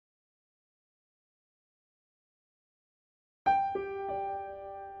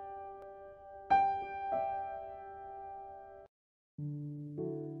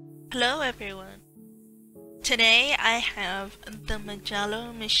Hello everyone. Today I have the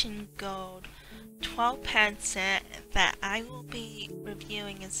Mijello Mission Gold 12 pad set that I will be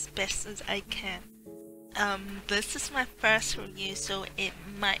reviewing as best as I can. This is my first review, so it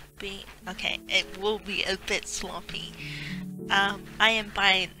will be a bit sloppy. I am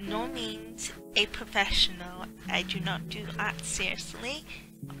by no means a professional. I do not do art seriously,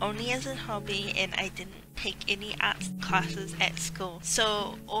 only as a hobby, and I didn't take any art classes at school.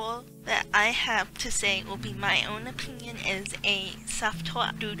 So all that I have to say will be my own opinion as a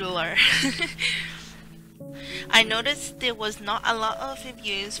self-taught doodler. I noticed there was not a lot of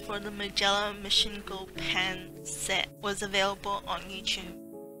reviews for the Mijello Mission Gold pen set was available on YouTube,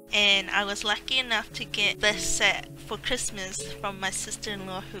 and I was lucky enough to get this set for Christmas from my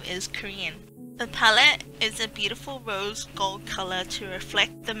sister-in-law who is Korean. The palette is a beautiful rose gold color to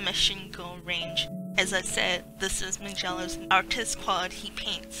reflect the Mission Gold range. As I said, this is Mijello's artist quality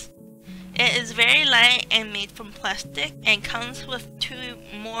paints. It is very light and made from plastic and comes with two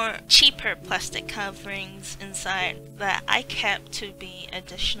more cheaper plastic coverings inside that I kept to be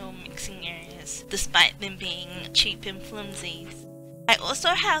additional mixing areas, despite them being cheap and flimsy. I also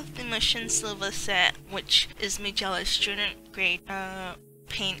have the Mission Silver set, which is Mijello's student grade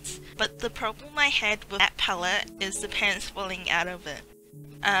paints, but the problem I had with that palette is the pens falling out of it.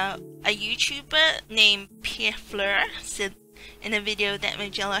 A YouTuber named PRISMACOLOUR said in a video that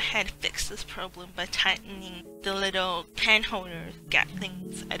Mijello had fixed this problem by tightening the little pen holder gap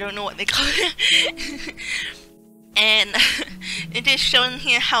things. I don't know what they call it. And it is shown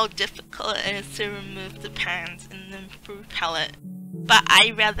here how difficult it is to remove the pens in the improved palette. But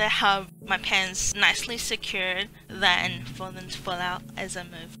I rather have my pens nicely secured than for them to fall out as I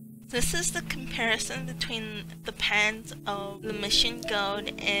move. This is the comparison between the pens of the Mission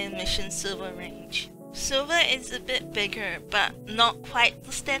Gold and Mission Silver range. Silver is a bit bigger, but not quite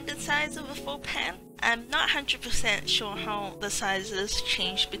the standard size of a full pen. I'm not 100% sure how the sizes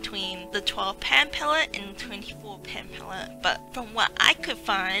change between the 12 pen palette and the 24 pen palette, but from what I could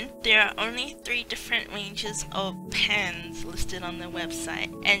find, there are only 3 different ranges of pens listed on the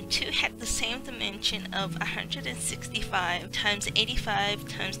website, and 2 had the same dimension of 165 times 85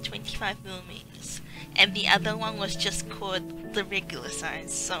 times 25 millimeters, and the other one was just called the regular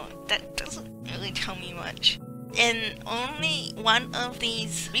size, so that doesn't really tell me much. And only one of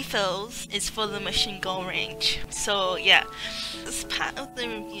these refills is for the Mission Gold range. So yeah, this part of the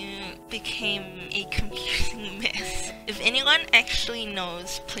review became a confusing mess. If anyone actually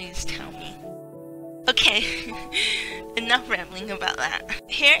knows, please tell me. Okay, enough rambling about that.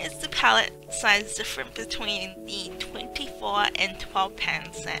 Here is the palette size difference between the 24 and 12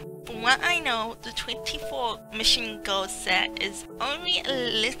 pen set. From what I know, the 24 Mission Gold set is only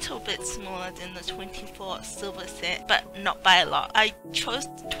a little bit smaller than the 24 silver set, but not by a lot. I chose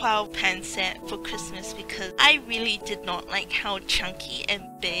the 12 pen set for Christmas because I really did not like how chunky and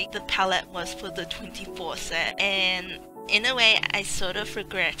big the palette was for the 24 set, and in a way I sort of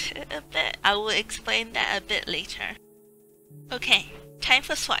regret it a bit. I will explain that a bit later. Okay, time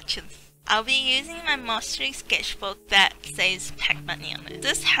for swatches. I'll be using my Mastery sketchbook that says Pack Money on it.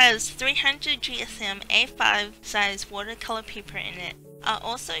 This has 300 GSM A5 size watercolor paper in it. I'll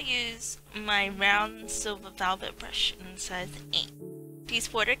also use my round silver velvet brush in size 8.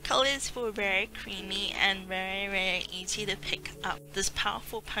 These watercolors were very creamy and very easy to pick up this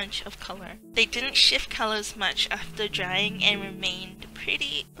powerful punch of color. They didn't shift colors much after drying and remained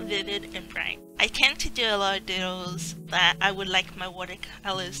pretty vivid and bright. I tend to do a lot of doodles that I would like my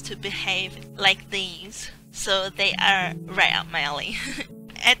watercolors to behave like these, so they are right up my alley.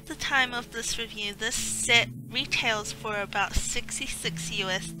 At the time of this review, this set retails for about 66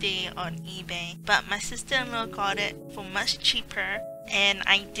 USD on eBay, but my sister-in-law got it for much cheaper, and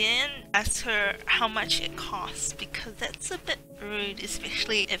I didn't ask her how much it costs because that's a bit rude,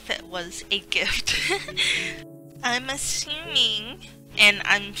 especially if it was a gift. I'm assuming, and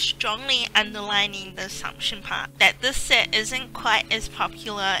I'm strongly underlining the assumption part, that this set isn't quite as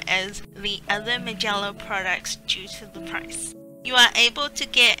popular as the other Mijello products due to the price. You are able to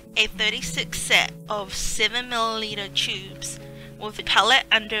get a 36 set of 7ml tubes with a palette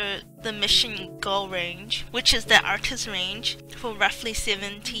under the Mission Gold range, which is the artist range, for roughly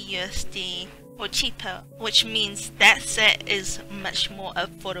 70 USD or cheaper, which means that set is much more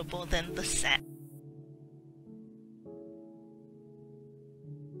affordable than the set.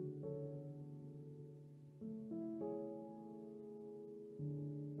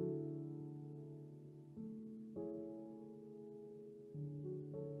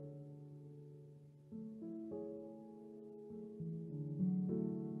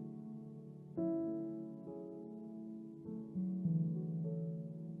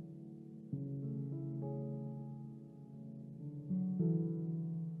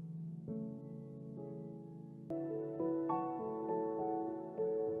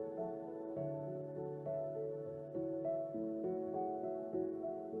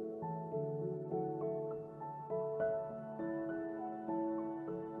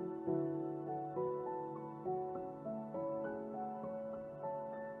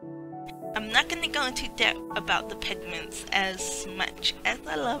 I'm not going to go into depth about the pigments as much as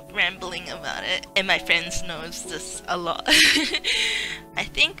I love rambling about it, and my friends knows this a lot. I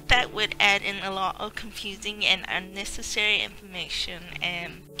think that would add in a lot of confusing and unnecessary information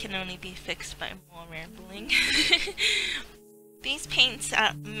and can only be fixed by more rambling. These paints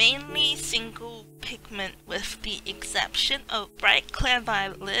are mainly single pigment with the exception of bright clear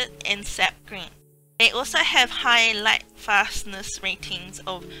violet and sap green. They also have high light fastness ratings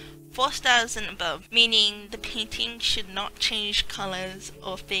of 4 stars and above, meaning the painting should not change colors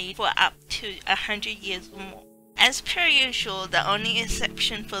or fade for up to 100 years or more. As per usual, the only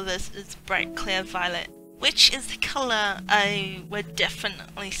exception for this is bright clear violet, which is the color I would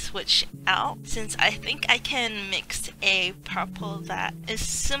definitely switch out, since I think I can mix a purple that is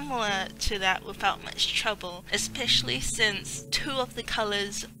similar to that without much trouble, especially since 2 of the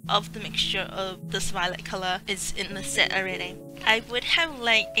colors of the mixture of this violet color is in the set already. I would have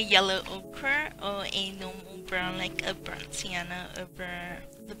liked a yellow ochre or a normal brown like a burnt sienna over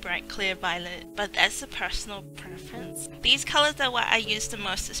the bright clear violet, but that's a personal preference. These colors are what I use the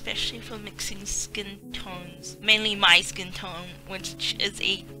most, especially for mixing skin tones, mainly my skin tone, which is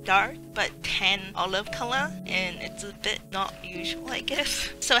a dark but tan olive color, and it's a bit not usual, I guess.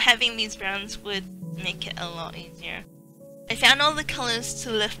 So having these browns would make it a lot easier. I found all the colors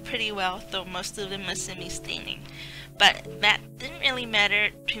to lift pretty well, though most of them are semi-staining, but that didn't really matter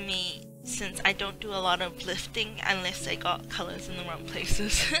to me since I don't do a lot of lifting unless I got colors in the wrong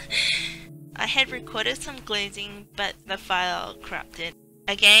places. I had recorded some glazing, but the file corrupted.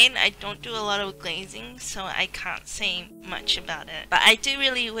 Again, I don't do a lot of glazing, so I can't say much about it. But I do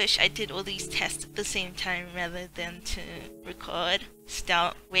really wish I did all these tests at the same time rather than to record,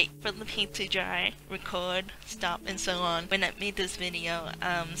 stop, wait for the paint to dry, record, stop, and so on when I made this video,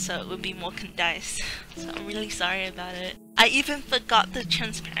 so it would be more condensed. So I'm really sorry about it. I even forgot the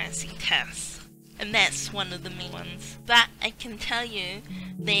transparency test, and that's one of the main ones. But I can tell you,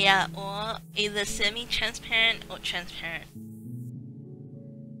 they are all either semi-transparent or transparent.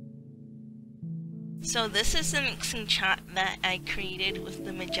 So this is the mixing chart that I created with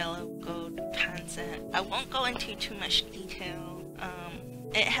the Mijello Gold pan set. I won't go into too much detail.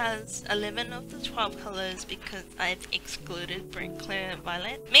 It has 11 of the 12 colors because I've excluded bright clear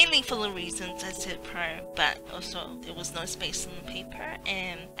violet, mainly for the reasons I said prior, but also there was no space on the paper,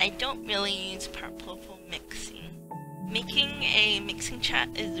 and I don't really use purple for mixing. Making a mixing chart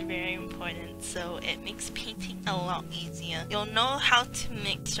is very important, so it makes painting a lot easier. You'll know how to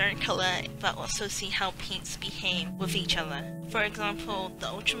mix certain color, but also see how paints behave with each other. For example, the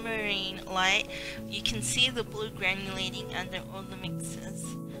ultramarine light, you can see the blue granulating under all the mixes,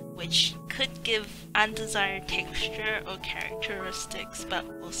 which could give undesired texture or characteristics, but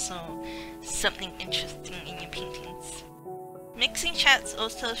also something interesting in your paintings. Mixing charts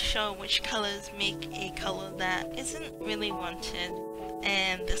also show which colors make a color that isn't really wanted,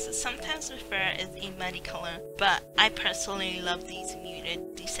 and this is sometimes referred as a muddy color, but I personally love these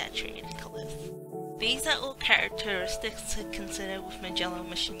muted, desaturated colors. These are all characteristics to consider with Mijello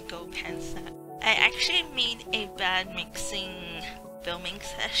Mission Gold pan set. I actually made a bad mixing filming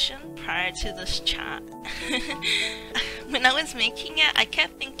session prior to this chart. When I was making it, I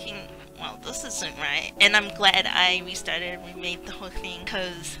kept thinking, well, this isn't right, and I'm glad I restarted and remade the whole thing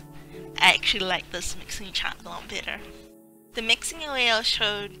because I actually like this mixing chart a lot better. The mixing layout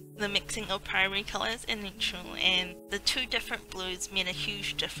showed the mixing of primary colors and neutral, and the 2 different blues made a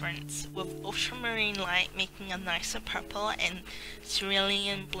huge difference, with ultramarine light making a nicer purple and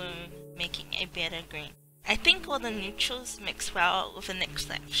cerulean blue making a better green. I think all the neutrals mix well with an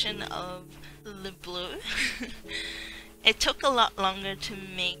exception of the blue. It took a lot longer to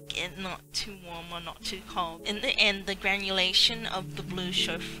make it not too warm or not too cold. In the end, the granulation of the blue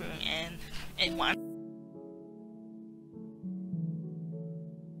showed through and it won.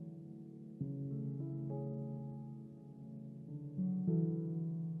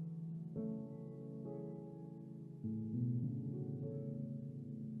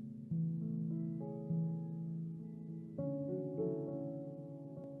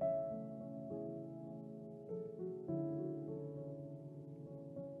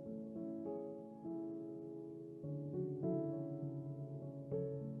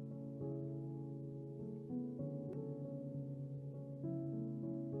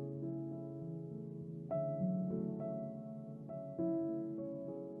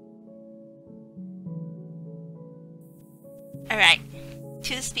 Alright,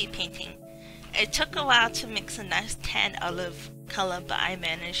 to the speed painting. It took a while to mix a nice tan olive color, but I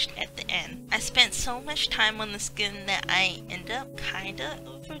managed at the end. I spent so much time on the skin that I ended up kinda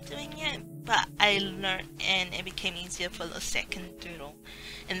over for doing it, but I learned and it became easier for the second doodle,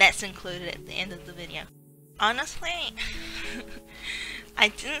 and that's included at the end of the video. Honestly, I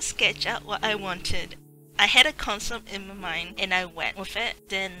didn't sketch out what I wanted. I had a concept in my mind and I went with it,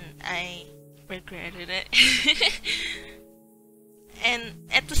 then I regretted it. And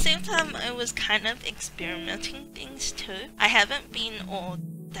at the same time, I was kind of experimenting things too. I haven't been all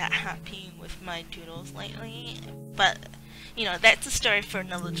that happy with my doodles lately, but you know, that's a story for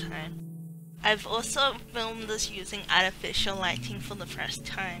another time. I've also filmed this using artificial lighting for the first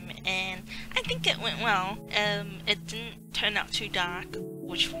time, and I think it went well. It didn't turn out too dark,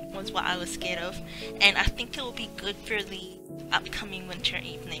 which was what I was scared of, and I think it will be good for the upcoming winter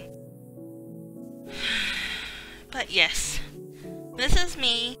evening. But yes, this is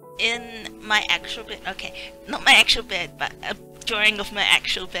me in my actual bed. Okay, not my actual bed, but a drawing of my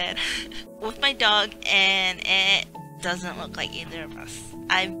actual bed with my dog, and it doesn't look like either of us.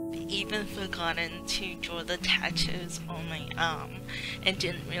 I've even forgotten to draw the tattoos on my arm and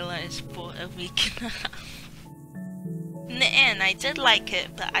didn't realize for a week and a half. In the end, I did like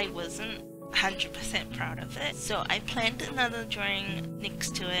it, but I wasn't 100% proud of it. So I planned another drawing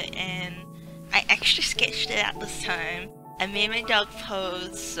next to it, and I actually sketched it out this time. I made my dog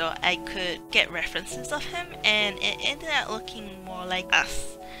pose so I could get references of him, and it ended up looking more like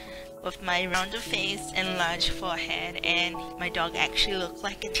us, with my rounder face and large forehead, and my dog actually looked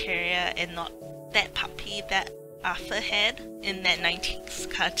like a terrier and not that puppy that Arthur had in that 90s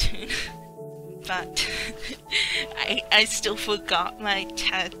cartoon. But I still forgot my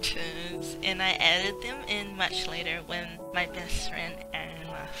tattoos, and I added them in much later when my best friend Aaron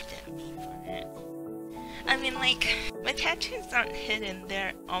laughed at me for it. I mean, like, my tattoos aren't hidden,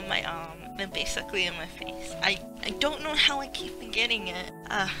 they're on my arm and basically in my face. I don't know how I keep forgetting it.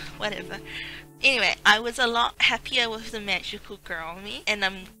 Whatever. Anyway, I was a lot happier with the magical girl me, and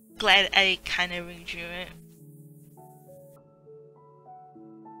I'm glad I kind of redrew it.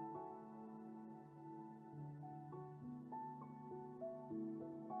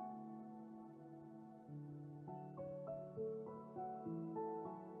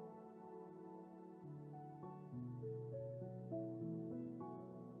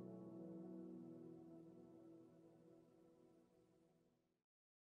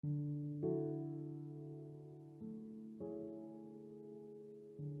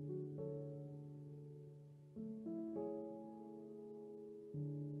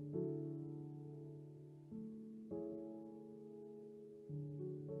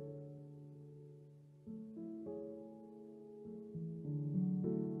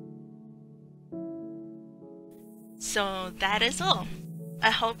 So that is all. I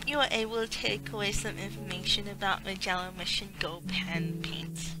hope you were able to take away some information about Mijello Mission Gold pen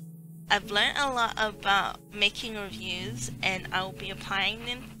paints. I've learned a lot about making reviews, and I will be applying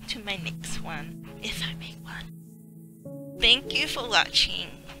them to my next one, if I make one. Thank you for watching.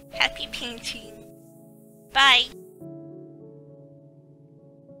 Happy painting. Bye!